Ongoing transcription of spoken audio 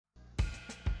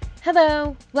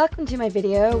Hello! Welcome to my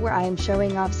video where I am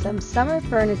showing off some summer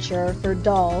furniture for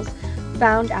dolls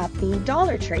found at the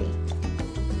Dollar Tree.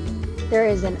 There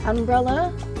is an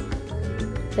umbrella,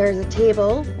 there is a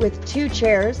table with 2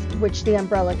 chairs which the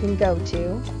umbrella can go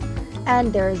to,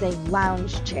 and there is a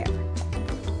lounge chair.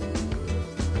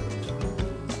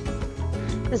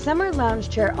 The summer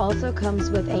lounge chair also comes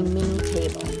with a mini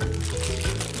table.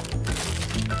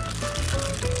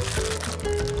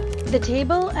 The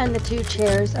table and the 2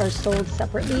 chairs are sold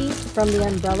separately from the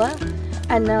umbrella,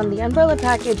 and on the umbrella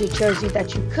package it shows you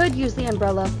that you could use the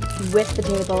umbrella with the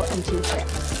table and 2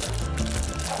 chairs.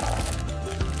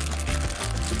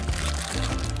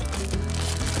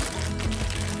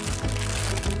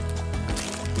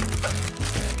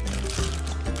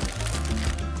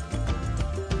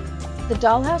 The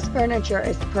dollhouse furniture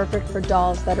is perfect for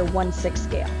dolls that are 1/6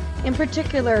 scale, in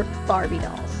particular Barbie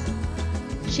dolls.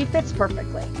 She fits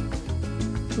perfectly.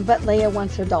 But Leia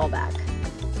wants her doll back.